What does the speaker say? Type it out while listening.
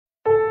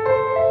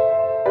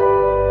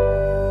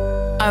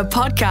A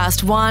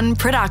Podcast One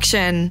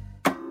production.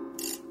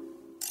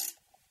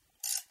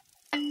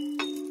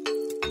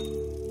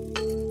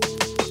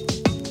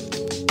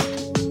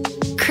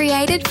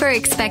 Created for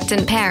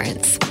expectant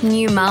parents,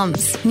 new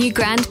mums, new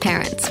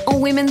grandparents, or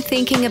women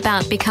thinking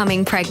about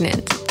becoming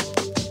pregnant.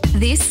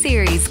 This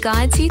series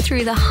guides you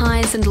through the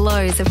highs and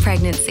lows of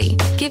pregnancy,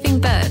 giving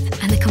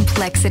birth, and the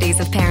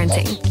complexities of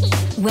parenting.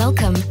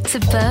 Welcome to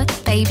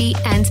Birth, Baby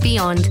and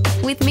Beyond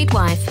with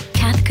Midwife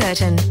Cath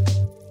Curtin.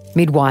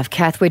 Midwife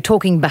Cath, we're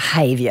talking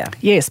behaviour.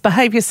 Yes,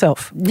 behave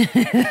yourself.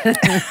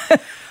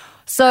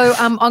 So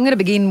I'm going to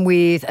begin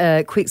with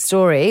a quick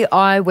story.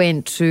 I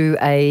went to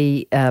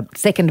a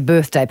second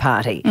birthday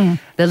party.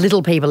 The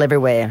little people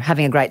everywhere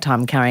having a great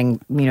time carrying,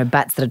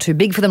 bats that are too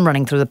big for them,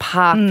 running through the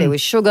park. There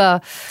was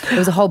sugar. There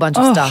was a whole bunch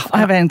of stuff. I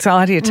have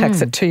anxiety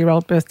attacks at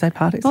 2-year-old birthday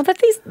parties. Well,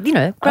 these,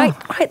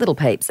 great little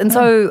peeps. And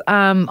so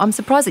I'm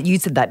surprised that you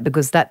said that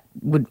because that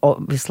would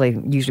obviously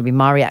usually be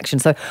my reaction.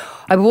 So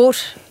I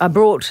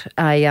brought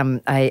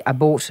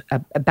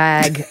a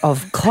bag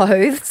of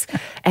clothes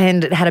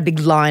and it had a big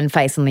lion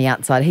face on the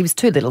outside. He was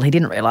too little, he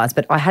didn't realise,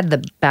 but I had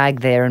the bag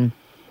there and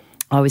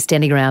I was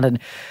standing around and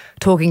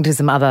talking to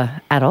some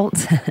other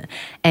adults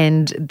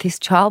and this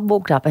child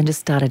walked up and just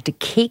started to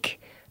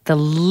kick the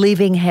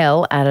living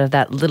hell out of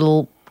that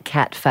little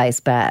cat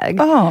face bag.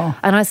 Oh.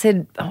 And I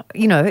said,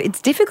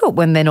 it's difficult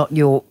when they're not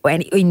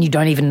and you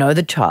don't even know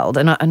the child.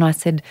 And I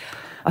said,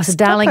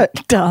 darling.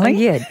 Darling.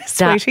 Yeah.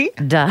 Sweetie.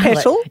 Darling.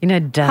 Petal.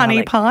 Darling.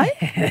 Honey pie.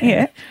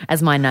 Yeah.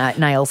 As my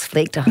nails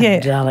flicked.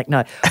 Darling.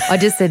 No. I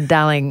just said,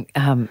 darling,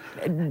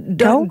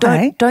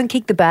 don't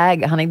kick the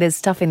bag, honey. There's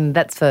stuff in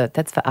that's for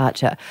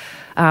Archer.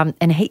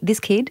 And this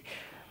kid,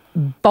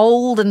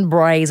 bold and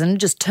brazen,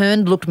 just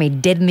looked me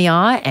dead in the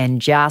eye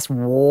and just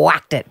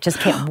whacked it. Just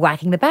kept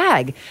whacking the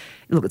bag.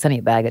 Look, it's only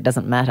a bag, it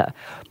doesn't matter.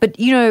 But,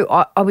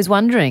 I was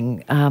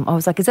wondering, I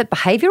was like, is that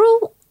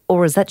behavioural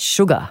or is that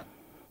sugar?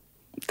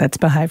 That's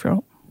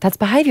behavioural. That's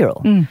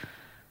behavioural.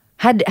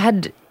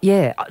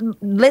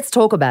 Let's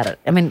talk about it.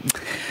 I mean,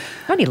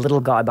 only a little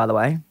guy, by the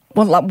way.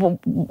 Well,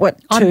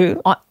 what,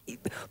 2?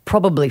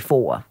 Probably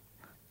 4.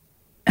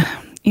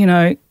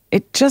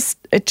 It just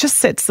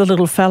sets the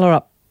little fella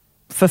up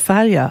for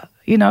failure,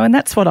 and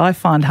that's what I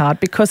find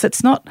hard because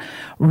it's not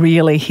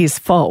really his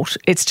fault.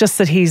 It's just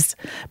that he's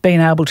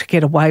been able to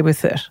get away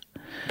with it.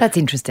 That's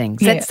interesting.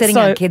 Setting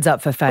our kids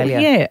up for failure.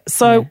 Yeah.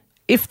 So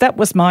if that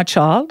was my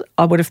child,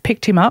 I would have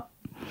picked him up,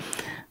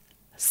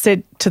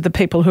 said to the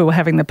people who were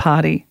having the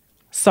party,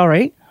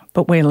 sorry,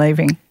 but we're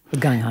leaving.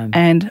 We're going home.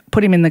 And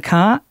put him in the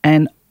car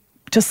and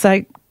just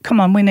say, come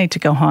on, we need to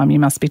go home, you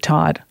must be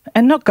tired.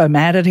 And not go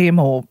mad at him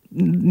or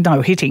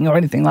no hitting or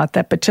anything like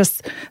that, but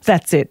just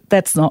that's it.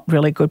 That's not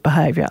really good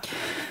behaviour.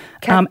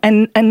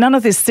 And none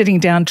of this sitting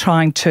down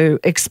trying to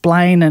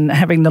explain and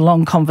having the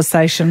long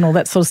conversation and all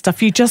that sort of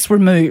stuff. You just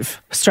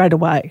remove straight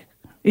away.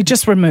 You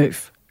just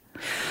remove.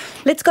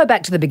 Let's go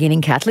back to the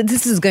beginning, Cath.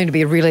 This is going to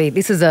be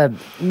this is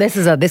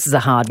a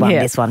hard one,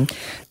 this one.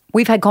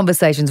 We've had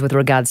conversations with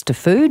regards to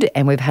food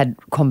and we've had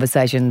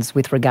conversations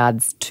with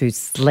regards to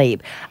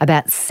sleep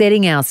about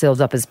setting ourselves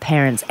up as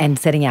parents and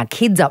setting our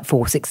kids up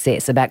for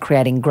success, about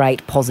creating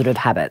great positive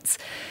habits.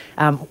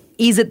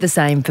 Is it the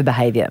same for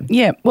behaviour?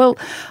 Yeah, well,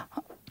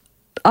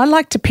 I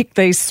like to pick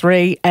these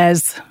 3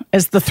 as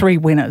the 3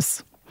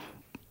 winners.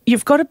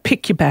 You've got to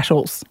pick your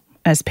battles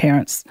as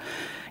parents.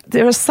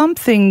 There are some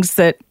things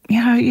that,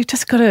 you've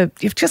just got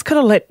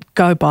to let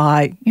go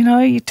by.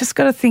 You just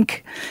got to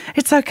think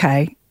it's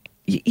okay.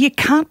 You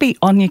can't be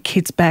on your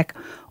kid's back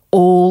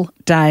all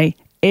day,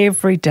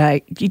 every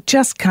day. You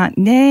just can't.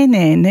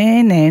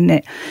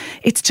 Nah.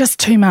 It's just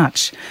too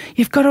much.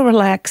 You've got to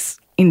relax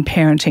in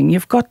parenting.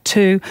 You've got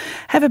to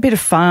have a bit of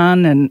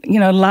fun and,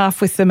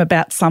 laugh with them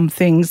about some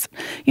things.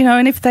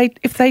 And if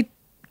they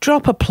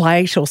drop a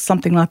plate or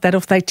something like that, or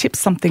if they tip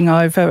something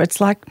over,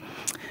 it's like,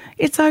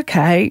 it's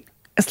okay.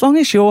 As long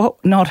as you're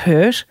not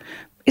hurt,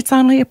 it's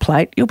only a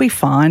plate. You'll be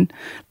fine.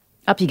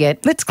 Up you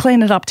get. Let's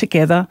clean it up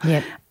together.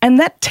 Yep. And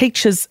that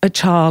teaches a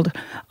child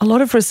a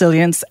lot of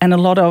resilience and a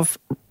lot of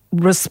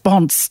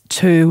response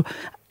to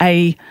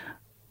a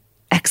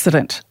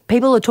accident.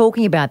 People are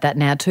talking about that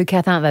now too,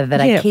 Cath, aren't they? That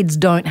our kids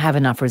don't have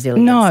enough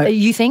resilience. No.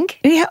 You think?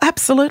 Yeah,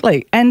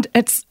 absolutely. And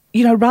it's,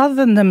 rather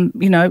than them,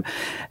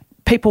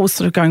 people were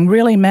sort of going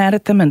really mad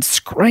at them and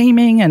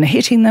screaming and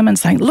hitting them and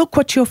saying, look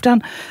what you've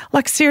done.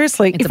 Like,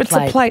 seriously, if it's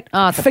a plate,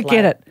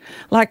 forget it.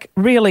 Like,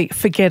 really,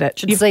 forget it.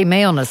 Should see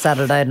me on a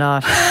Saturday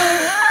night.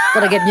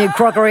 Got to get new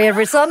crockery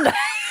every Sunday.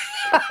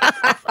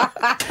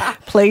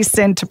 Please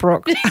send to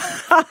Brooke.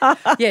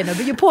 Yeah, no,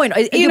 but your point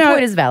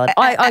is valid.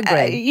 I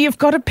agree. You've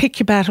got to pick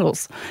your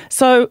battles.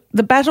 So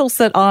the battles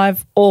that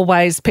I've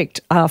always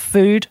picked are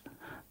food,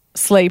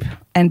 sleep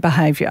and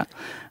behaviour.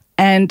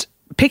 And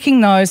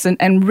picking those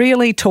and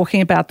really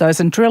talking about those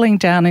and drilling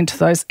down into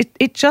those,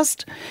 it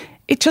just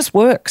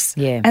works.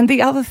 Yeah. And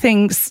the other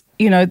things,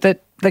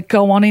 that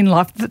go on in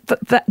life,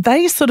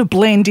 they sort of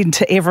blend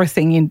into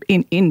everything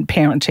in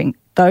parenting.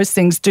 Those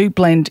things do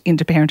blend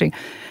into parenting.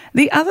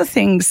 The other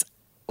things,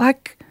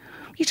 like,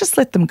 you just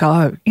let them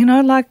go.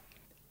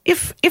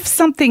 if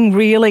something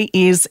really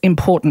is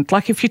important,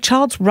 like if your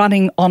child's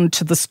running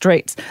onto the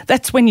streets,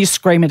 that's when you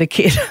scream at a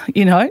kid,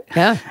 you know?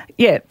 Yeah.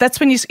 Yeah, that's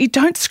when you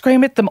don't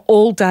scream at them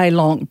all day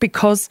long,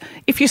 because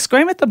if you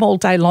scream at them all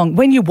day long,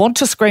 when you want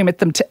to scream at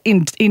them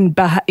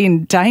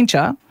in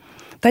danger,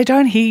 they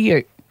don't hear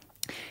you.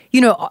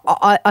 You know,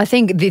 I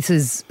think this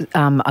is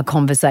a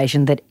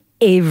conversation that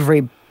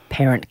every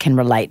parent can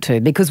relate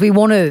to, because we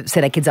want to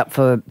set our kids up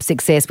for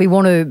success. We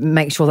want to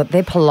make sure that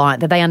they're polite,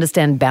 that they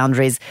understand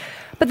boundaries,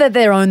 but that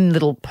their own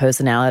little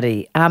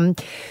personality.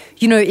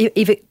 You know,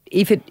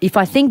 if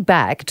I think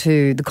back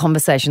to the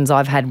conversations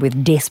I've had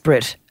with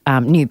desperate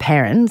new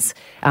parents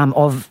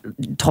of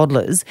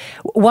toddlers,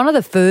 one of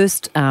the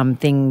first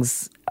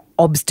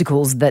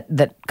obstacles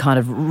that kind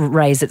of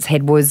raised its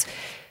head was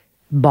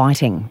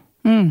biting.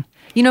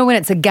 You know, when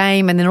it's a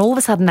game and then all of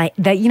a sudden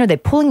they're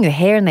pulling your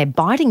hair and they're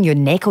biting your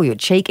neck or your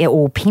cheek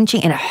or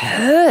pinching, and it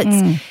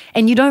hurts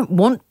and you don't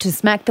want to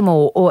smack them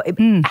or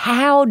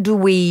how do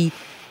we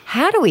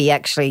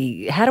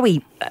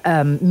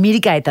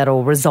mitigate that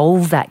or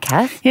resolve that,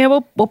 Kath? Yeah,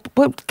 well,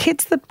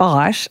 kids that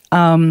bite,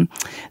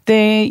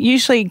 they're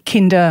usually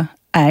kinder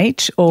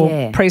age or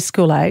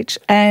preschool age,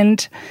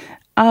 and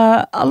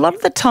a lot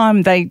of the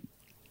time they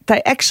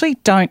actually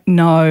don't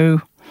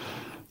know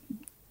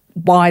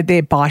why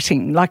they're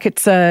biting. Like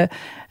it's they're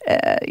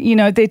doing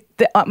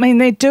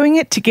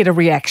it to get a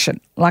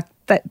reaction. Like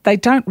that, they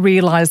don't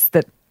realise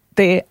that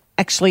they're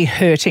actually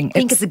hurting. I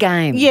think it's a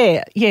game.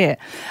 Yeah.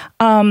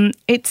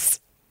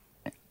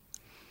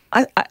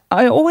 I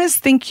always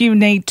think you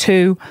need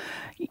to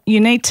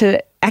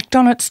act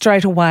on it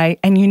straight away,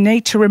 and you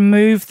need to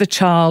remove the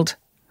child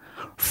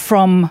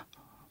from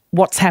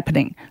what's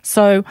happening.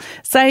 So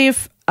say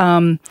if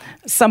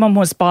someone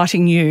was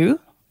biting you,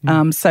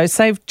 so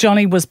say if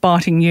Johnny was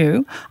biting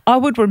you, I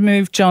would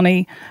remove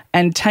Johnny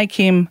and take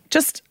him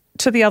just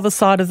to the other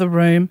side of the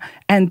room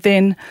and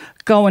then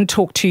go and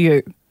talk to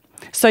you.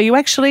 So you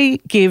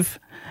actually give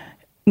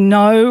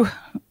no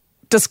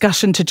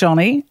discussion to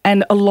Johnny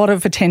and a lot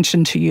of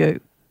attention to you.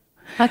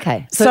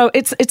 Okay. So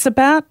it's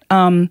about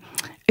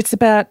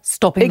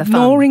stopping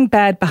ignoring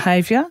bad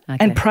behaviour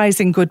and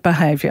praising good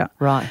behaviour.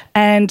 Right.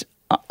 And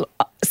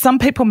some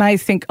people may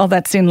think, oh,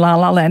 that's in La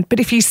La Land. But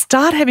if you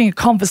start having a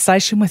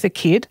conversation with a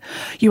kid,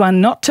 you are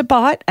not to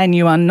bite and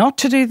you are not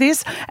to do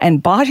this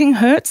and biting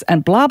hurts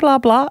and blah, blah,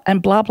 blah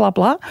and blah, blah,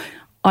 blah.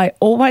 I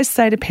always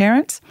say to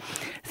parents,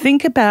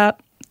 think about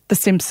The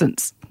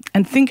Simpsons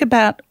and think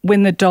about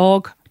when the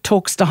dog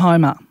talks to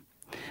Homer.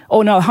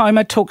 Or no,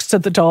 Homer talks to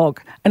the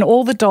dog and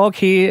all the dog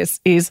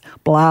hears is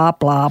blah,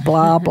 blah,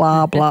 blah,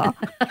 blah, blah.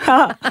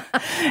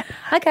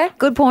 Okay,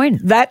 good point.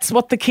 That's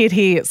what the kid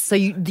hears. So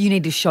you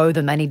need to show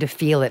them, they need to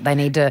feel it, they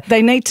need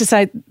to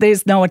say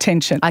there's no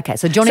attention. Okay,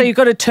 so Johnny... So you've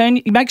got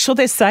to make sure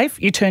they're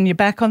safe, you turn your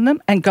back on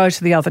them and go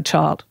to the other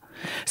child.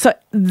 So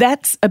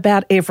that's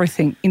about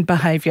everything in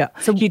behaviour.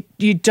 So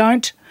you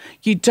don't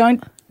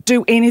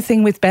do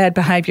anything with bad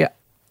behaviour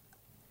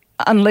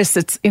unless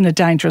it's in a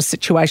dangerous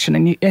situation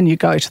and you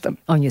go to them.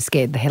 Oh, and you're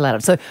scared the hell out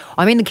of it. So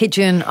I'm in the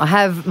kitchen, I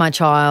have my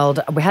child,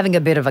 we're having a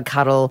bit of a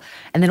cuddle,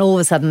 and then all of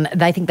a sudden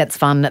they think that's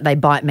fun, they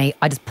bite me.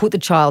 I just put the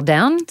child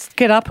down.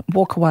 Get up,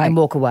 walk away. And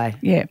walk away.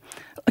 Yeah.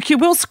 Like you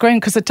will scream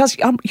because it does,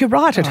 you're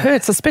right, it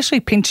hurts, especially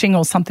pinching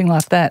or something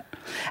like that.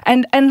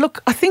 And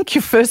look, I think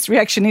your first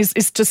reaction is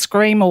to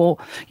scream or,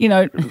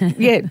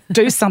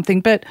 do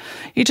something, but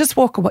you just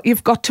walk away.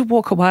 You've got to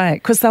walk away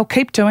because they'll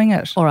keep doing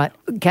it. All right,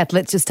 Kath,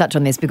 let's just touch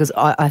on this because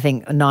I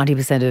think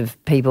 90%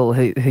 of people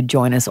who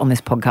join us on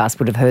this podcast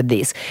would have heard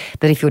this,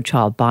 that if your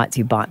child bites,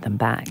 you bite them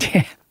back.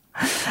 Yeah.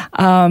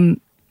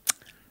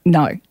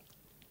 No.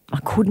 I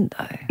couldn't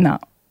though.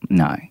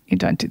 No, you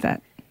don't do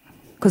that.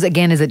 Because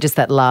again, is it just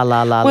that la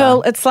la la?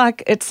 Well, it's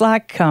like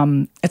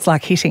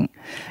hitting.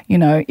 You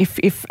know,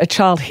 if a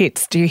child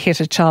hits, do you hit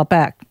a child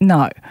back?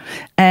 No.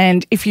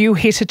 And if you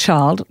hit a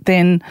child,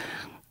 then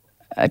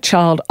a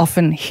child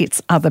often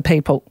hits other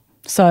people.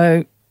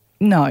 So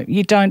no,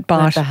 you don't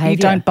bite. You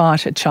don't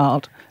bite a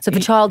child. So if a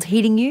child's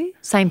hitting you,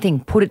 same thing.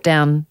 Put it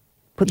down.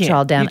 Put the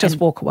child down. You just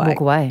walk away. Walk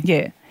away.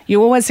 Yeah.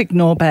 You always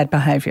ignore bad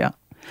behaviour.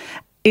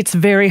 It's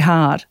very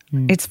hard.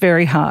 It's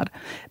very hard,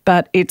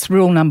 but it's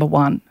rule number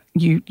one.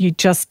 You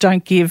just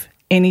don't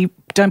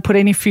put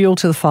any fuel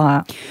to the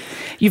fire.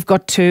 You've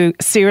got to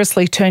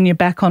seriously turn your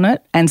back on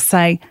it and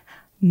say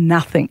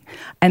nothing.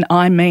 And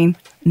I mean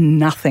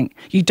nothing.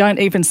 You don't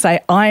even say,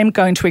 I am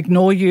going to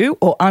ignore you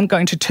or I'm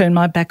going to turn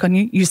my back on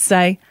you. You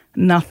say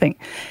nothing.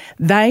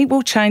 They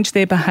will change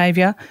their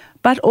behaviour,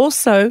 but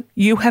also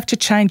you have to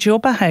change your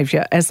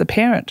behaviour as a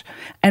parent.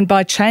 And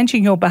by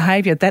changing your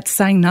behaviour, that's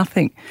saying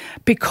nothing.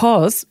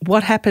 Because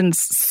what happens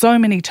so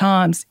many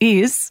times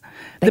is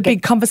the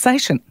big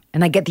conversation.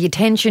 And they get the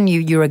attention,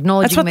 you're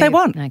acknowledging. That's what they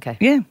want. Okay.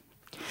 Yeah.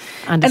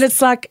 And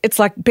it's like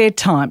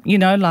bedtime,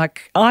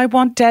 like I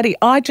want daddy.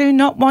 I do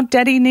not want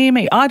daddy near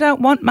me. I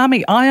don't want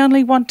mummy. I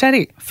only want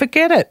daddy.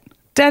 Forget it.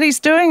 Daddy's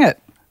doing it.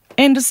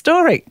 End of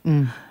story.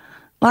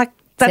 Like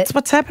that's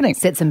what's happening.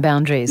 Set some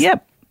boundaries.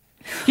 Yep.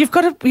 You've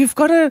got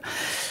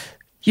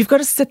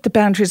to set the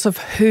boundaries of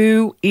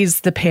who is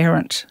the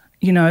parent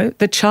You know,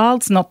 the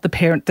child's not the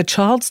parent. The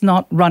child's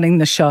not running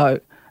the show.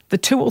 The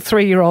 2 or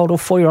 3-year-old or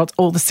 4-year-old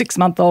or the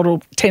 6-month-old or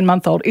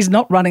 10-month-old is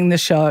not running the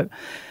show.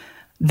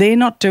 They're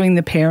not doing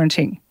the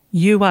parenting.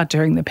 You are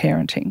doing the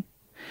parenting.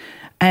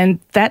 And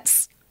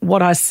that's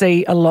what I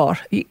see a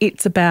lot.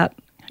 It's about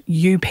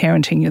you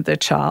parenting the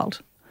child.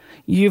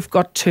 You've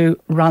got to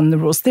run the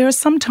rules. There are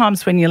some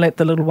times when you let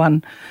the little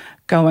one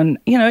go and,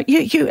 you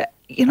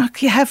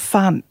have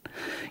fun.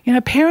 You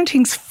know,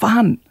 parenting's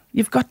fun.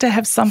 You've got to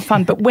have some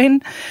fun. But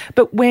when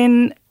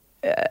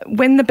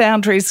the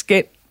boundaries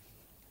get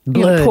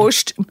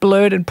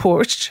blurred and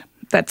pushed,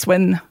 that's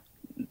when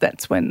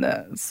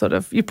the sort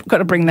of, you've got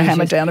to bring the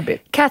hammer down a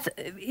bit. Cath,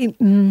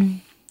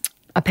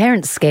 are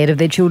parents scared of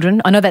their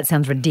children? I know that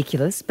sounds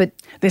ridiculous, but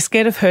they're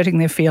scared of hurting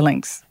their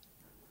feelings.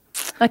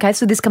 Okay,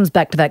 so this comes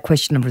back to that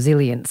question of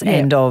resilience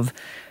and of,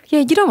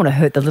 you don't want to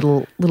hurt the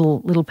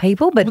little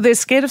people, but they're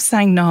scared of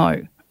saying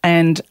no.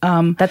 And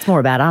that's more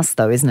about us,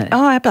 though, isn't it?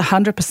 Oh,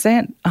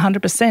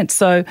 100%.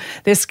 So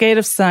they're scared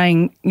of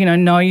saying,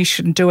 no, you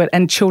shouldn't do it,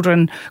 and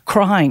children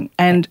crying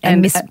and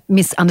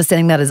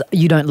misunderstanding that as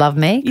you don't love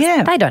me.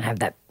 Yeah, they don't have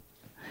that.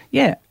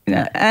 Yeah,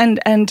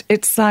 and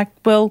it's like,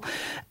 well,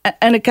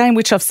 and again,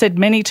 which I've said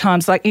many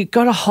times, like you've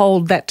got to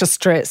hold that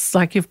distress.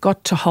 Like you've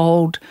got to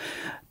hold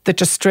the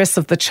distress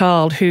of the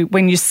child who,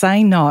 when you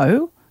say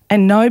no,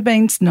 and no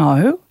means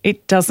no,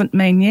 it doesn't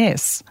mean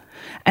yes.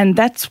 And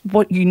that's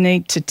what you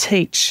need to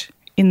teach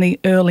in the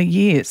early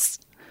years.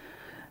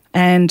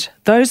 And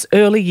those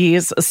early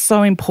years are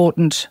so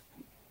important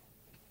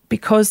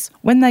because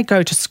when they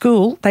go to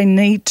school, they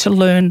need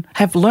to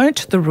have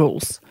learnt the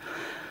rules.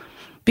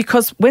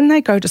 Because when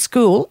they go to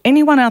school,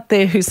 anyone out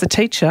there who's a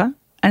teacher,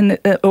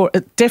 or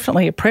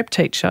definitely a prep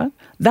teacher,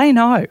 they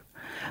know.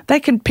 They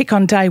can pick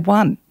on day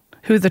one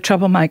who are the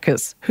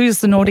troublemakers,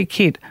 who's the naughty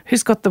kid,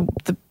 who's got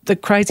the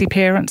crazy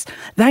parents.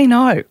 They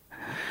know.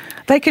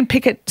 They can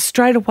pick it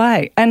straight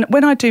away. And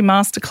when I do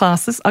master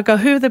classes, I go,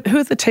 who are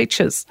the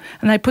teachers?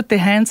 And they put their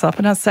hands up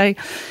and I say,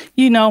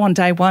 on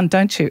day one,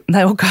 don't you? And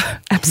they all go,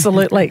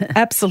 absolutely,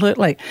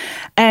 absolutely.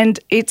 And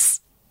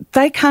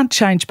they can't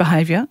change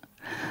behaviour.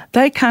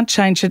 They can't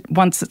change it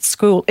once at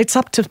school. It's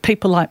up to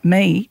people like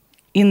me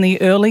in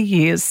the early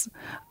years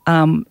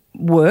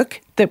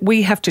work that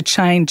we have to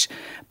change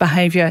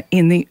behaviour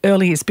in the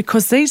early years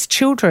because these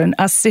children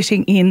are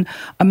sitting in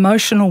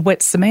emotional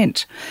wet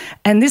cement.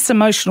 And this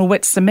emotional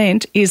wet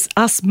cement is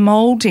us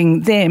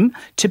moulding them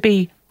to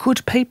be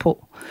good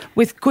people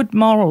with good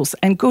morals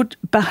and good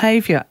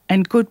behaviour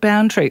and good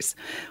boundaries.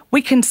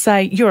 We can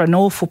say, you're an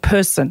awful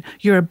person,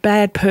 you're a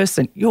bad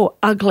person, you're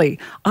ugly,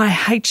 I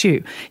hate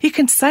you. You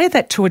can say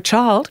that to a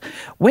child.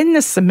 When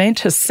the cement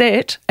has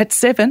set at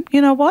 7,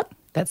 you know what?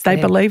 They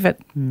believe it.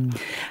 Mm.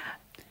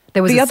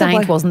 There was a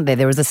saint, wasn't there?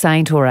 There was a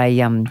saint or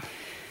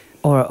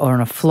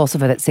a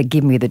philosopher that said,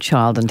 "Give me the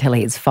child until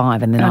he is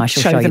 5, and then I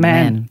shall show you the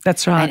man."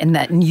 That's right.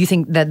 And you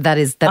think that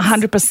is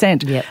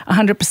 100%. Yeah,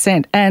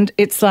 100%. And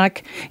it's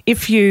like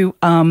if you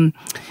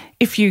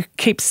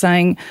keep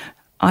saying,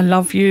 "I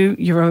love you.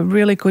 You're a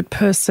really good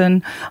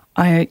person.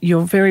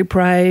 You're very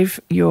brave.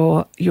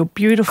 You're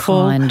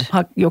beautiful.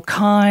 You're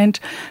kind."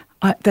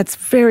 That's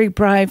very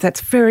brave.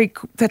 That's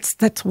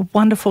a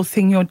wonderful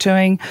thing you're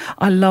doing.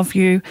 I love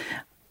you.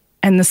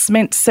 And the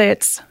cement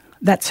sets,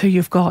 that's who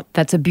you've got.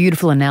 That's a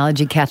beautiful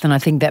analogy, Cath, and I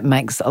think that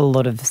makes a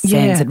lot of sense.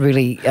 Yeah. That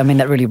really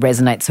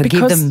resonates. So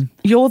because give them...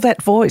 you're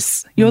that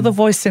voice. You're the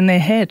voice in their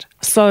head.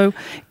 So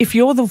if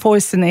you're the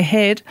voice in their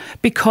head,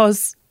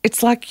 because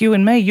it's like you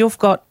and me, you've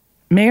got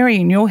Mary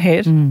in your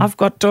head, I've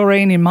got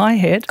Doreen in my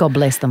head. God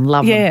bless them,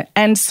 love them. Yeah,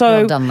 and so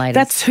well done, ladies.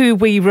 That's who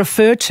we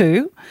refer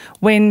to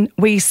when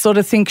we sort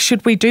of think,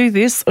 should we do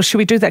this or should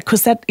we do that?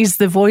 Because that is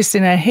the voice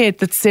in our head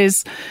that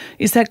says,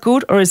 is that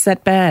good or is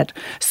that bad?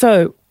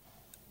 So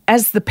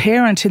as the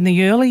parent in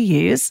the early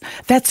years,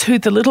 that's who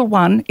the little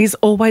one is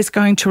always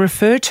going to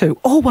refer to,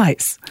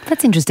 always.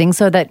 That's interesting.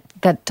 So that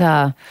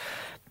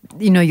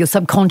your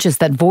subconscious,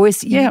 that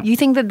voice, you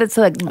think that that's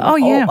a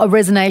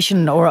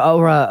resonation or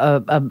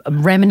a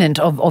remnant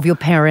of your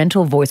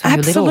parental voice when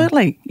you're little?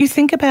 Absolutely. You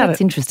think about it.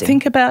 That's interesting.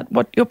 Think about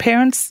what your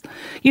parents,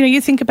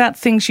 you think about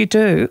things you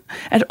do,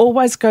 and it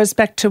always goes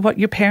back to what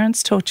your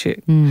parents taught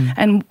you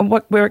and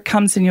where it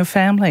comes in your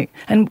family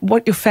and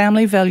what your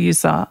family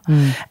values are.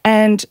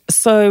 And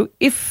so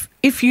if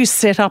you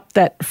set up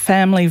that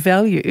family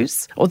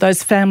values or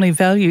those family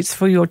values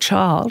for your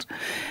child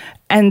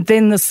and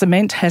then the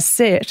cement has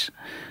set,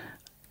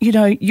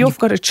 you've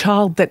got a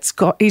child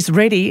is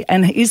ready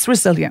and is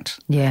resilient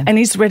and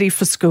is ready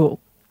for school.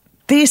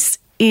 This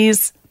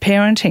is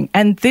parenting,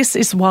 and this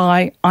is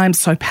why I'm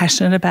so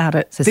passionate about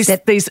it. So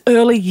these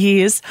early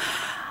years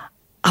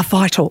are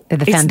vital. They're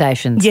the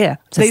foundations. Yeah.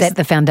 So set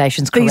the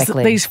foundations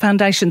correctly. These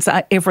foundations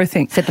are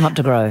everything. Set them up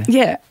to grow.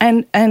 Yeah.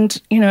 And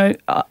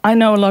I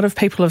know a lot of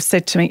people have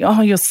said to me,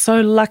 oh, you're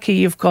so lucky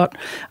you've got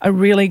a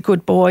really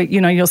good boy.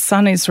 Your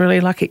son is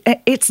really lucky.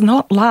 It's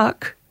not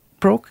luck.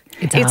 Brooke.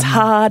 It's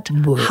hard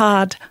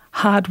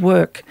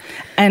work.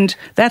 And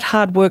that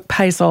hard work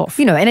pays off.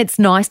 You know, and it's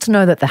nice to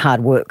know that the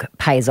hard work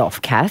pays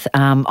off, Kath.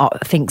 I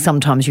think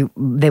sometimes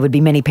there would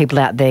be many people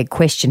out there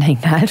questioning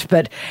that,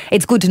 but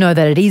it's good to know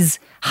that it is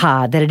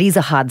hard, that it is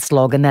a hard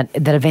slog, and that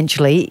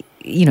eventually,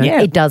 you know,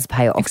 it does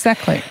pay off.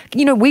 Exactly.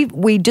 You know,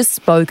 we just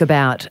spoke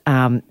about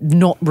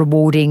not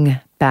rewarding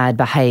bad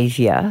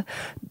behaviour.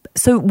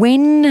 So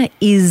when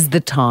is the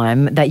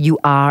time that you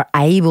are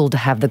able to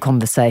have the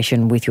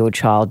conversation with your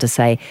child to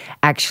say,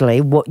 actually,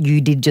 what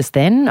you did just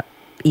then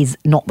is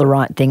not the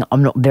right thing.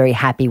 I'm not very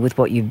happy with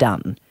what you've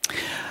done?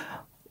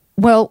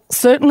 Well,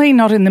 certainly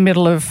not in the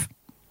middle of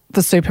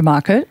the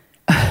supermarket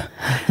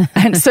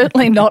and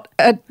certainly not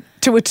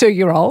to a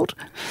 2-year-old.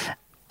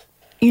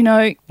 You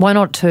know. Why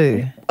not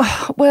 2?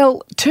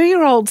 Well,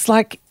 2-year-olds,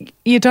 like,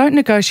 you don't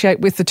negotiate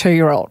with the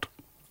 2-year-old.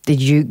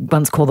 Did you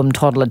once call them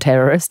toddler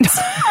terrorists?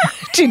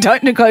 You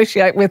don't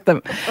negotiate with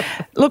them.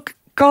 Look,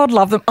 God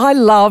love them. I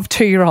love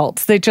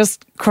 2-year-olds. They're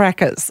just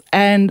crackers.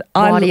 And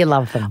why do you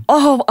love them?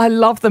 Oh, I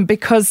love them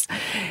because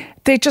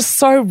they're just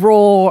so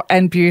raw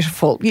and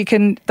beautiful.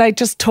 They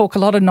just talk a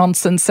lot of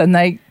nonsense, and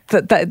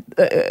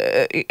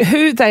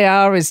who they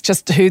are is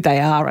just who they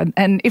are.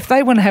 And if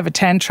they want to have a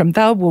tantrum,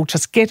 they will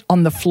just get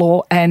on the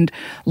floor and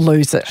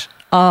lose it.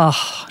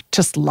 Oh,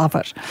 just love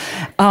it.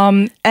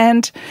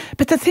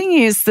 But the thing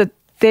is that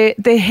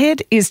their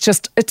head is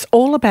just, it's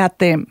all about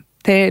them.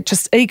 They're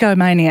just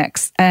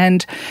egomaniacs,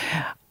 and,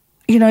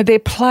 you know, they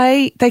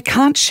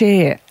can't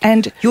share.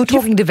 And you're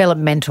talking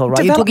developmental,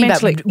 right? You're talking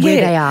about where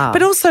they are.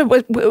 But also,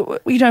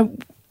 you know,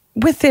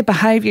 with their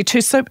behaviour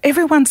too. So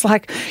everyone's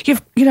like,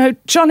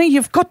 Johnny,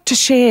 you've got to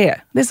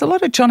share. There's a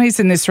lot of Johnnies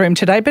in this room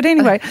today. But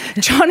anyway,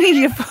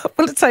 Johnny,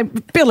 let's say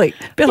Billy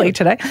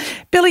today.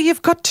 Billy,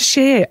 you've got to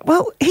share.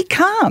 Well, he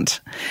can't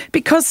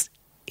because...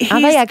 Are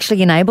they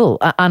actually unable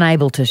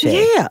to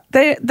share? Yeah,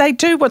 they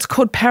do what's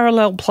called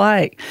parallel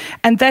play,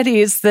 and that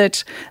is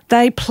that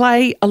they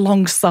play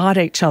alongside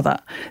each other.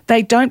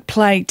 They don't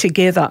play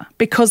together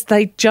because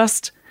they're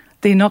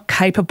not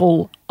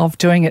capable of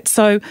doing it.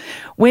 So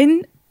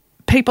when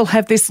people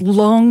have this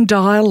long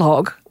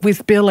dialogue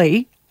with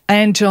Billy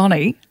and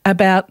Johnny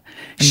about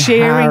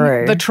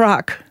sharing the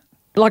truck,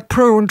 like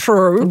Prue and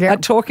True are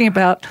talking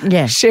about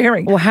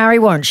sharing. Well, Harry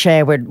won't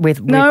share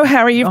with No,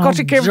 Harry, you've got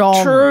to give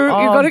John. True.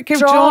 You've got to give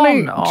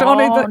Johnny.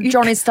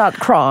 Johnny start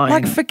crying.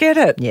 Like, forget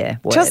it. Yeah,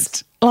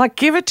 just like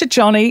give it to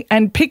Johnny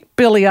and pick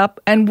Billy up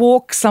and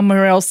walk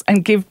somewhere else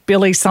and give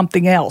Billy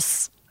something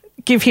else.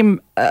 Give him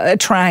a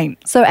train.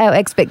 So our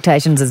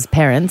expectations as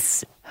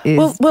parents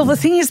is... Well, the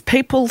thing is,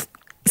 people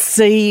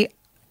see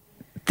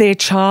their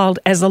child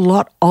as a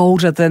lot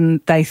older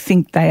than they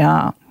think they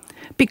are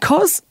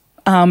because...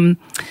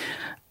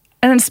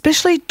 and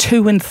especially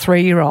 2 and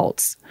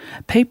 3-year-olds,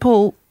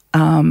 people,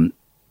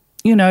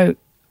 you know,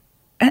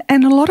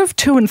 and a lot of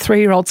 2 and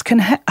 3-year-olds can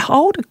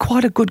hold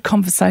quite a good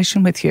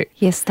conversation with you.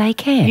 Yes, they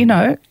can. You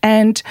know,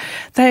 and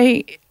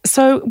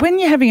so when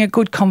you're having a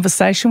good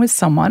conversation with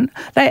someone,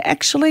 they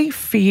actually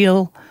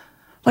feel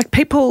like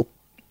people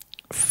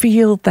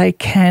feel they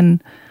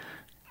can...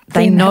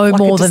 They know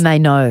more than they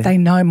know. They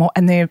know more,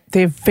 and they're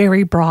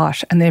very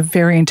bright and they're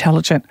very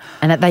intelligent.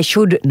 And that they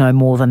should know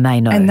more than they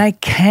know. And they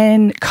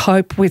can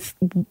cope with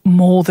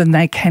more than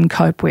they can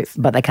cope with.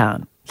 But they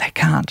can't. They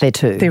can't. They're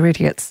 2. They're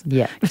idiots.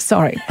 Yeah.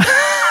 Sorry.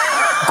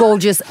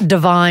 Gorgeous,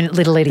 divine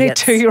little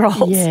idiots. They're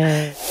 2-year-olds.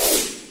 Yeah.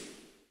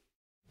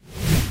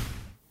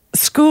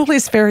 School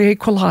is very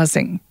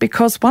equalising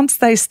because once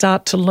they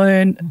start to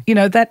learn, you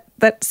know, that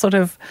sort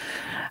of,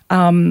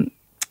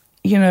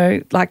 you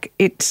know, like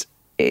it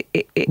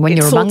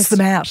sorts them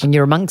out. When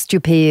you're amongst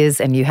your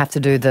peers and you have to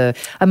do the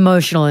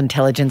emotional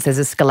intelligence, there's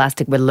a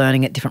scholastic, we're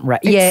learning at different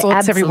rates. It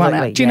sorts everyone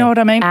out. Do you know what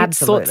I mean?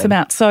 Absolutely. It sorts them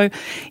out. So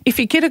if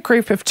you get a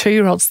group of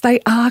 2-year-olds,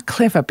 they are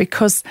clever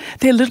because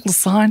they're little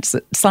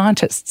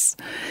scientists.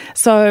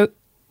 So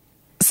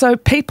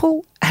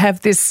people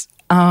have this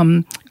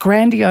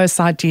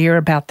grandiose idea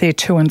about their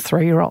 2 and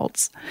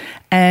 3-year-olds.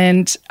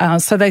 And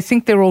so they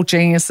think they're all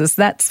geniuses.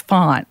 That's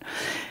fine.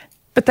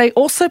 But they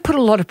also put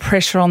a lot of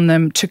pressure on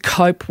them to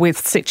cope with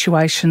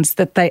situations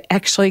that they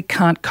actually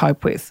can't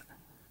cope with.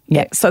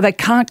 Yeah. So they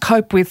can't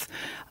cope with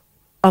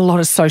a lot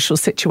of social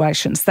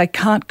situations. They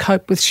can't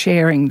cope with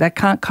sharing. They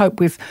can't cope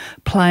with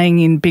playing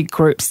in big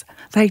groups.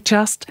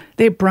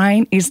 Their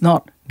brain is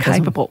not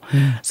capable.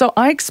 So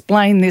I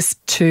explain this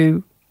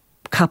to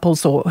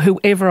couples or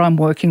whoever I'm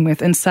working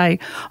with and say,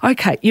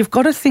 okay, you've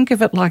got to think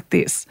of it like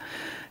this.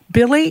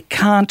 Billy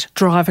can't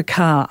drive a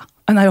car.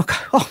 And they all go,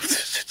 oh,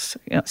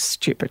 you know,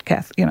 stupid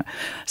Kath, you know.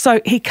 So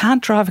he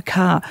can't drive a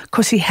car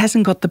because he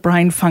hasn't got the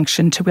brain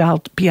function to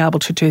be able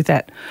to do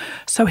that.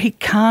 So he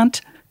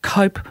can't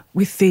cope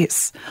with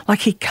this. Like,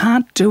 he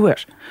can't do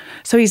it.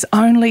 So he's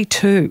only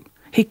 2.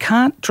 He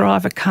can't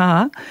drive a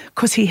car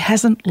because he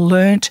hasn't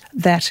learnt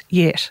that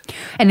yet.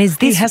 And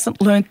he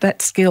hasn't learnt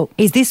that skill.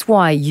 Is this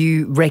why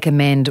you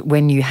recommend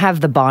when you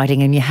have the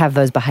biting and you have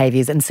those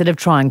behaviours, instead of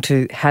trying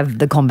to have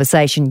the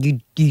conversation,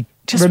 you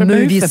just Remove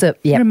remove yourself.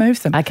 them. Yep.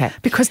 Remove them. Okay.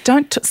 Because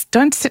don't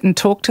sit and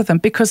talk to them,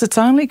 because it's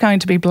only going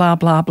to be blah,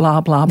 blah,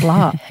 blah, blah,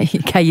 blah.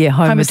 Okay, yeah,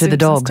 Homer to the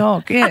Simpson's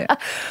dog. Yeah.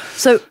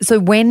 So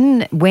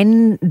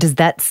when does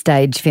that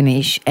stage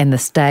finish and the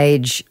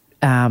stage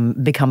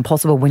become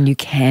possible when you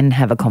can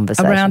have a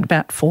conversation? Around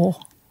about 4.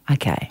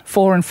 Okay.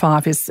 4 and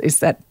 5 is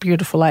that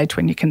beautiful age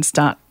when you can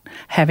start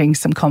having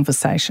some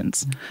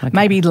conversations. Okay.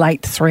 Maybe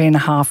late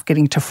 3.5,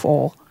 getting to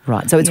 4.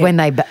 Right. So it's when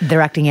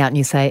they're acting out and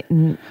you say,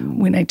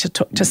 We need to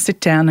talk, to sit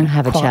down and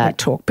have a quietly chat.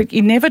 talk. But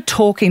you never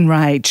talk in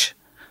rage.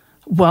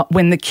 Well,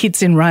 when the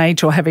kid's in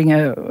rage or having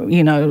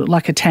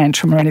like a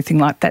tantrum or anything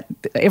like that,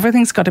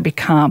 everything's got to be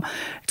calm.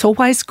 It's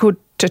always good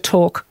to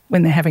talk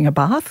when they're having a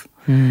bath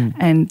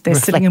and they're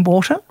sitting in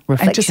water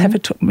and just have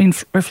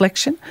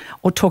reflection,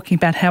 or talking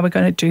about how we're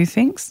going to do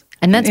things.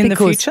 And that's in because,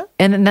 the future.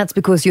 And that's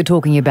because you're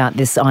talking about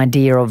this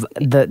idea of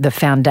the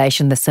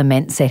foundation, the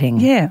cement setting.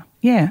 Yeah,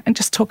 and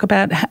just talk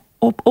about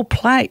or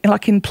play,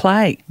 like in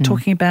play,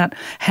 talking about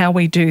how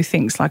we do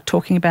things, like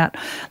talking about,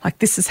 like,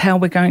 this is how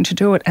we're going to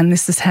do it, and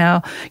this is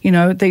how,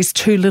 these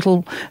 2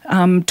 little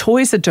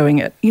toys are doing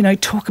it.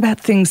 Talk about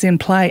things in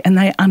play, and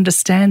they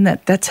understand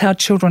that. That's how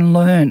children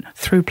learn,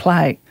 through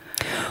play.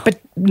 But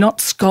not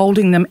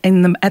scolding them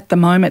at the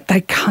moment.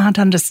 They can't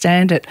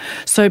understand it.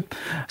 So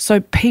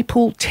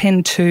people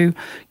tend to,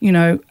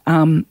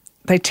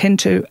 they tend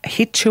to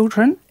hit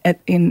children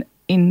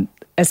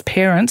as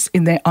parents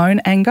in their own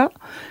anger,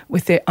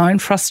 with their own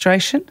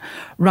frustration,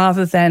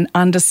 rather than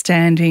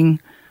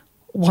understanding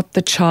what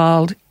the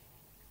child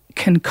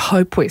can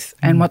cope with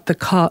and what the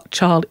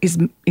child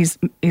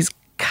is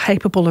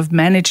capable of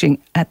managing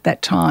at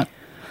that time.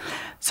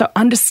 So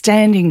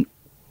understanding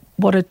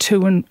what a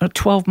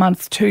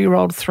 12-month,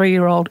 2-year-old,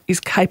 3-year-old is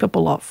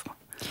capable of.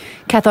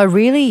 Kath, I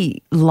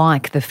really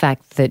like the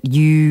fact that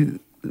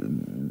you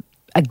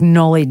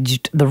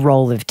acknowledged the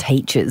role of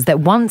teachers,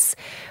 that once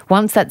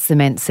that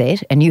cement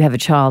set and you have a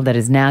child that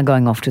is now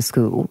going off to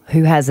school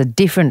who has a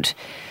different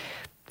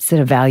set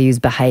of values,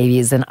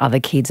 behaviours than other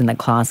kids in the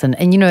class, and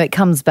it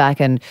comes back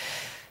and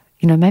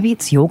maybe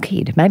it's your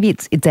kid, maybe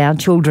it's our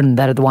children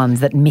that are the ones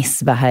that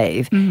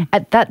misbehave.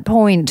 At that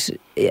point,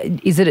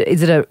 is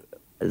it a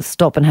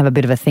stop and have a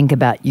bit of a think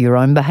about your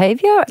own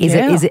behaviour?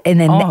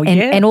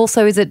 And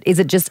also is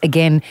it just,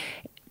 again,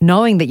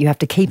 knowing that you have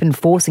to keep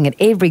enforcing at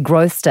every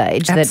growth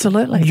stage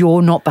Absolutely. that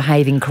you're not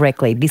behaving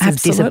correctly. This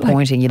Absolutely. is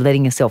disappointing. You're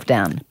letting yourself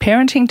down.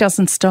 Parenting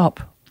doesn't stop.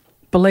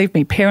 Believe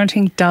me,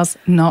 parenting does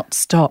not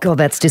stop. God,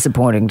 that's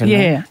disappointing to me.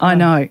 Yeah, I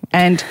know.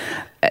 And,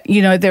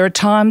 there are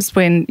times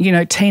when,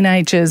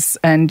 teenagers,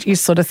 and you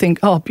sort of think,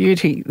 oh,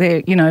 beauty,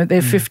 they're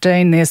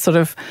 15, they're sort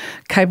of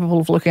capable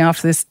of looking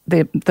after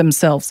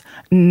themselves.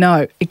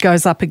 No, it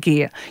goes up a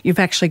gear. You've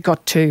actually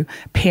got to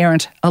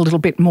parent a little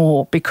bit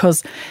more,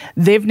 because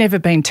they've never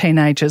been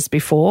teenagers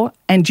before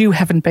and you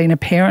haven't been a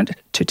parent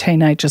to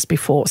teenagers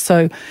before.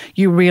 So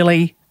you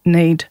really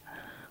need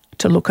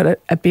to look at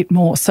it a bit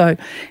more. So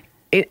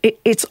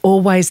it's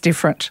always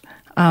different.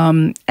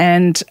 So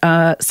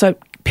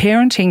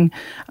parenting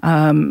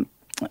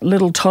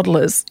little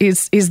toddlers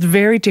is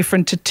very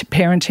different to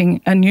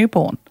parenting a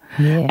newborn.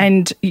 Yeah.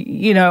 And,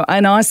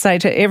 and I say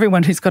to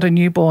everyone who's got a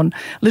newborn,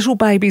 little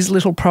babies,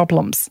 little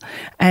problems.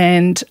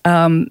 And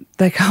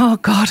they go, oh,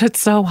 God, it's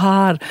so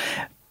hard.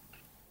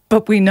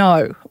 But we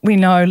know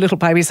little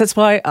babies. That's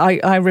why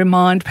I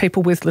remind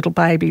people with little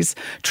babies,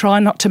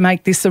 try not to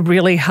make this a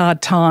really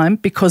hard time,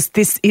 because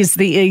this is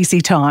the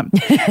easy time.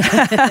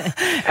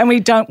 And we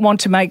don't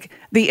want to make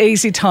the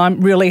easy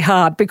time really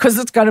hard, because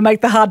it's going to make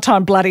the hard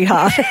time bloody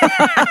hard.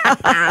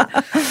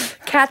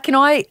 Kath, can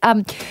I...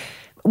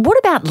 what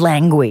about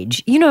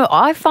language?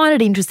 I find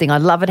it interesting. I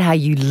love it how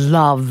you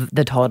love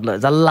the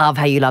toddlers. I love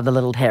how you love the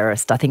little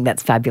terrorist. I think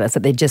that's fabulous,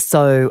 that they're just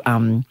so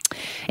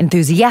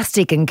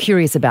enthusiastic and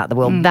curious about the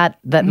world.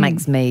 That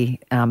makes me,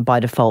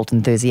 by default,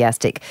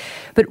 enthusiastic.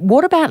 But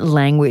what about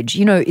language?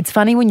 It's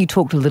funny when you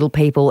talk to little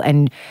people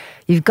and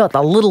you've got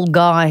the little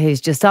guy who's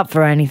just up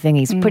for anything.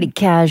 He's pretty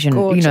cash and,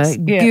 gorgeous.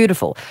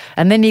 Beautiful.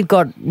 And then you've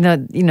got,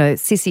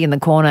 Sissy in the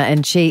corner,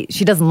 and she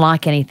doesn't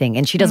like anything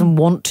and she doesn't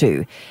want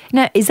to.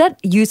 Now, is that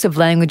use of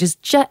language, is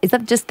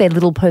that just their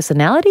little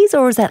personalities,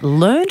 or is that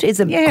learned? Is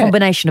it a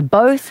combination of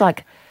both?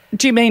 Like,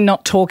 do you mean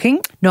not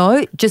talking?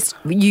 No, just,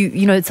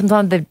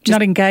 sometimes they're just...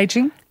 Not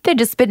engaging? They're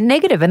just a bit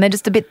negative and they're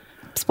just a bit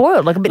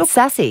spoiled, like a bit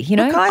sassy,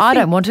 I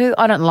don't want to,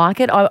 I don't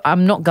like it,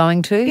 I'm not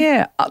going to.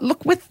 Yeah,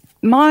 look, with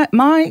my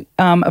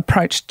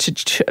approach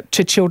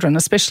to children,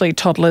 especially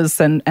toddlers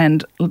and 2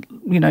 and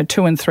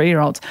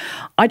 3-year-olds,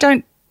 I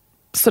don't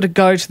sort of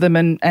go to them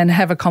and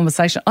have a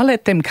conversation. I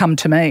let them come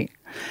to me.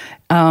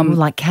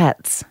 Like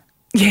cats.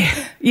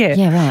 Yeah.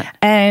 Yeah, right.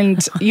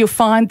 And you'll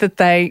find that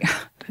they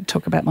don't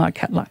talk about my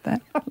cat like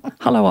that.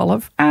 Hello,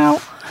 Olive.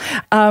 Ow.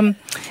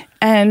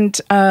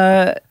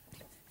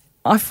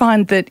 I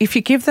find that if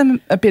you give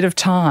them a bit of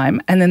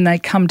time and then they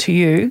come to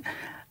you,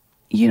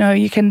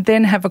 you can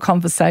then have a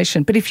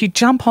conversation. But if you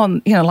jump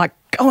on,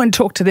 go and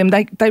talk to them,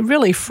 they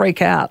really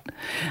freak out.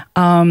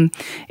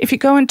 If you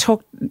go and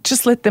talk,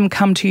 just let them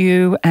come to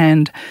you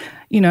and,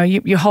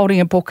 you're holding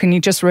a book and you're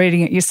just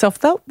reading it yourself,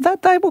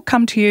 they will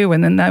come to you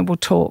and then they will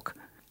talk.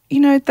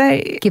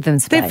 They Give them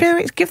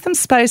space. Give them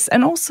space,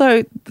 and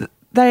also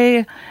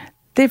they're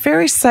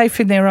very safe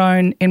in their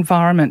own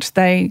environment.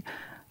 They're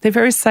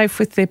very safe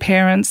with their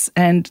parents,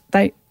 and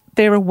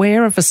they're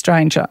aware of a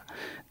stranger.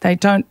 They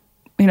don't,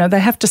 they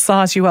have to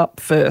size you up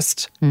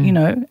first.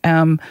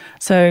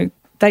 So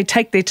they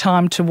take their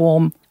time to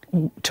warm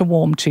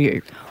to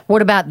you.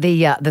 What about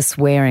the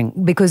swearing?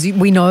 Because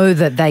we know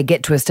that they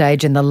get to a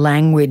stage and the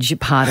language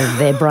part of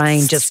their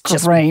brain just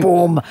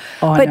boom.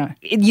 Oh, I know.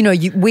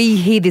 We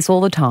hear this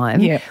all the time,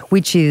 Yeah.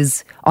 which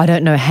is, I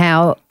don't know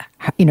how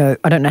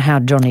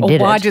Johnny did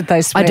it. Why did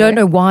they swear? I don't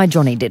know why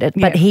Johnny did it,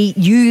 but he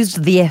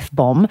used the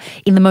F-bomb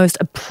in the most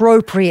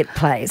appropriate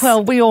place.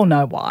 Well, we all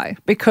know why,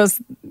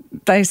 because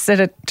they said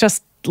it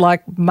just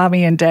like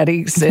mummy and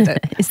daddy said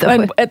it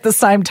at the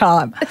same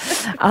time.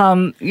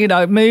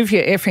 Move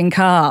your effing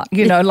car,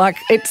 like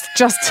it's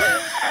just,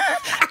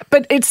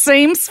 but it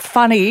seems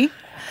funny.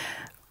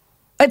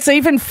 It's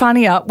even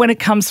funnier when it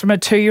comes from a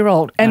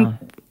 2-year-old. And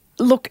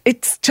look,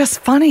 it's just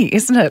funny,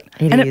 isn't it?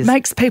 It is. It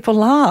makes people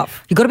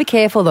laugh. You've got to be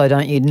careful though,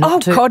 don't you?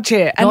 God,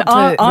 yeah. And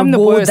I'm the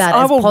worst.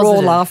 I will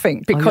roar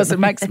laughing because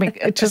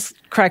it just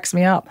cracks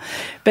me up.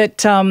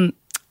 But you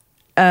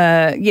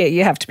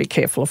have to be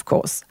careful, of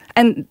course.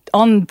 And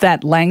on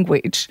that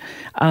language,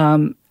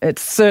 it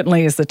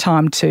certainly is the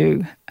time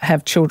to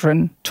have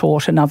children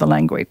taught another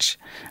language.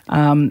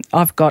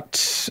 I've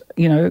got,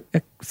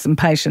 some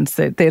patients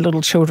that their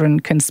little children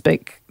can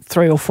speak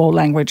 3 or 4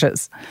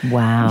 languages.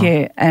 Wow.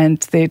 Yeah, and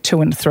they're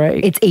 2 and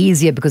 3. It's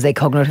easier because their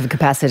cognitive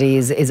capacity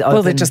is open.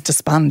 Well, they're just a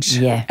sponge.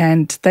 Yeah.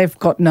 And they've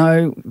got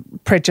no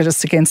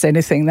prejudice against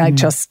anything. They're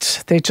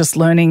just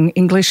learning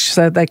English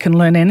so they can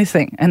learn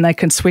anything and they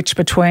can switch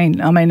between.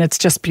 I mean, it's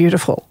just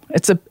beautiful.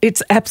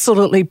 It's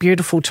absolutely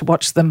beautiful to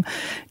watch them,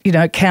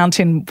 count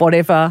in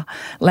whatever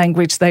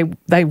language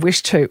they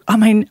wish to. I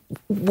mean,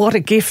 what a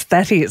gift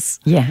that is.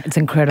 Yeah, it's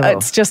incredible.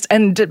 It's just,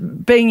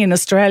 and being in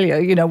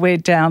Australia, we're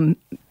down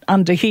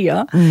under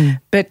here,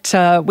 but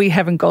we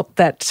haven't got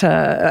that.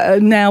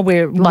 Now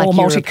we're Like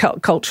more Europe.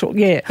 multicultural.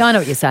 Yeah, I know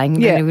what you're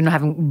saying. Yeah. We're not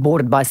having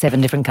bordered by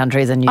 7 different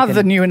countries, and other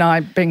than you and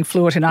I being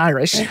fluent in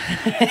Irish.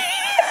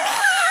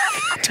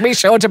 To be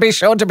sure.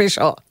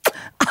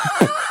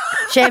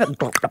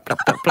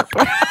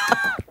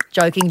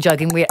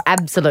 Joking. We're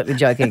absolutely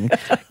joking.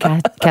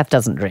 Kath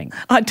doesn't drink.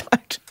 I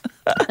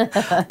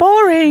don't.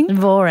 Boring.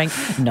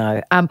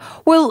 No.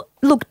 Well,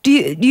 look, do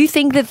you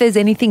think that there's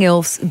anything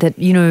else that,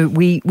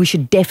 we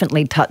should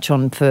definitely touch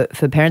on for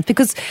parents?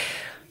 Because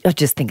I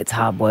just think it's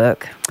hard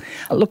work.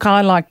 Look, I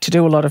like to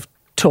do a lot of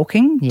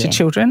talking to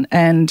children,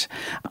 and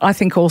I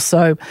think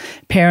also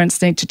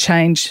parents need to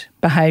change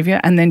behaviour,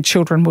 and then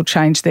children will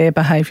change their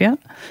behaviour.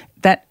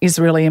 That is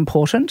really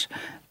important,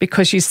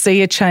 because you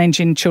see a change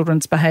in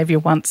children's behaviour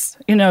once.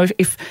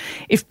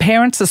 If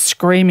parents are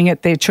screaming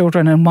at their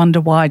children and wonder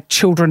why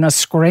children are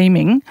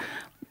screaming,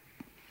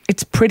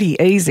 it's pretty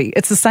easy.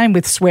 It's the same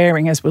with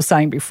swearing, as we were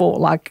saying before.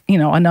 Like,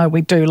 I know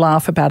we do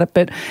laugh about it,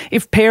 but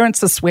if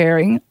parents are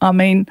swearing, I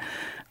mean,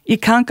 you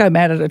can't go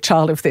mad at a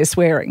child if they're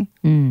swearing.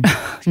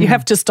 You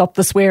have to stop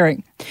the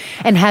swearing.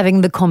 And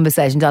having the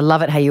conversations. I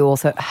love it how you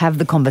also have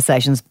the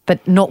conversations,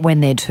 but not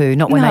when they're 2,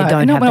 not when they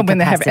don't have the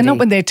capacity. And not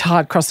when they're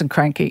tired, cross and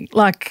cranky.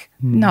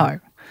 No.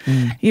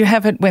 You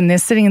have it when they're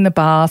sitting in the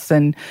bath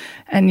and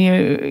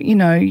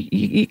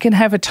you can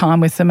have a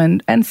time with them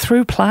and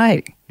through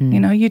play.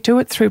 You do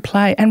it through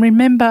play. And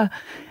remember,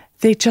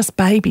 they're just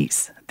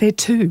babies. They're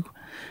 2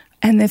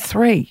 and they're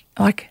 3.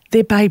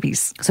 They're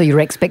babies. So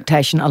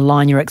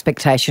align your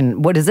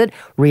expectation. What is it?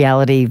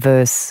 Reality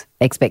versus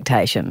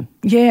expectation.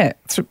 Yeah,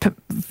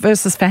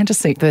 versus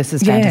fantasy.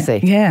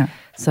 Yeah.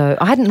 So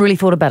I hadn't really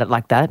thought about it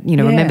like that.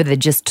 Remember, they're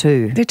just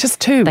 2. They're just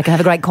 2. They can have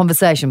a great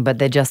conversation, but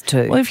they're just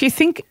 2. Well, if you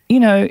think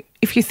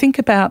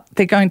about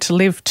they're going to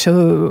live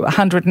to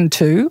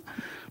 102,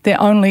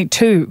 they're only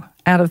 2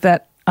 out of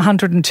that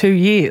 102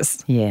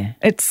 years. Yeah.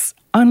 It's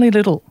only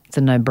little. It's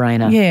a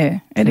no-brainer. Yeah,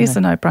 it is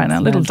a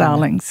no-brainer. Little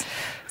darlings.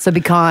 So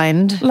be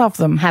kind. Love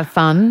them. Have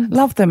fun.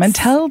 Love them and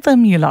tell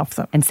them you love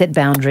them. And set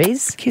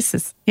boundaries.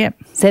 Kisses, yep.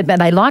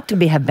 They like to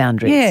have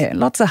boundaries. Yeah,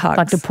 lots of hugs.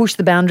 Like to push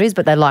the boundaries,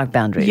 but they like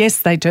boundaries. Yes,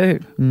 they do.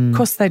 Of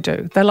course they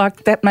do.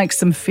 That makes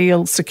them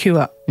feel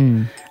secure.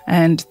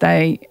 And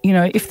they,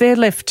 if they're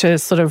left to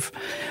sort of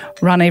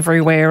run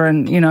everywhere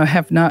and,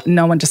 have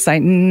no one to say,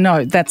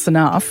 no, that's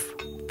enough,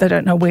 they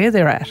don't know where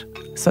they're at.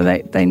 So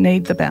they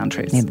need the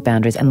boundaries. Need the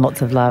boundaries and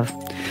lots of love.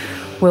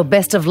 Well,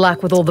 best of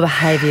luck with all the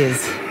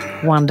behaviours.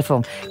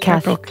 Wonderful.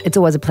 Kath, it's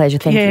always a pleasure.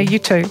 Thank you. Yeah, you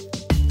too.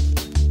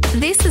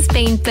 This has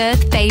been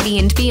Birth, Baby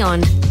and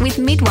Beyond with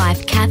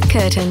Midwife Cath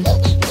Curtin.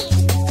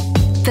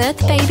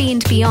 Birth, Baby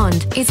and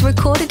Beyond is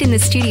recorded in the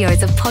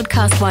studios of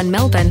Podcast One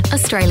Melbourne,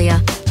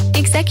 Australia.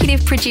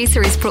 Executive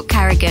producer is Brooke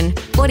Carrigan.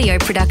 Audio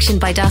production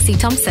by Darcy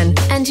Thompson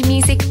and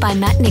music by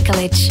Matt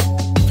Nikolic.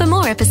 For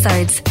more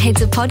episodes, head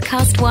to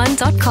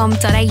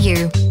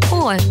podcastone.com.au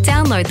or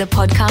download the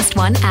Podcast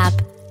One app.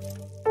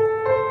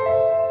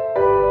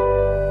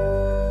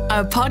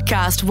 A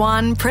Podcast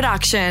One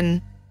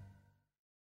production.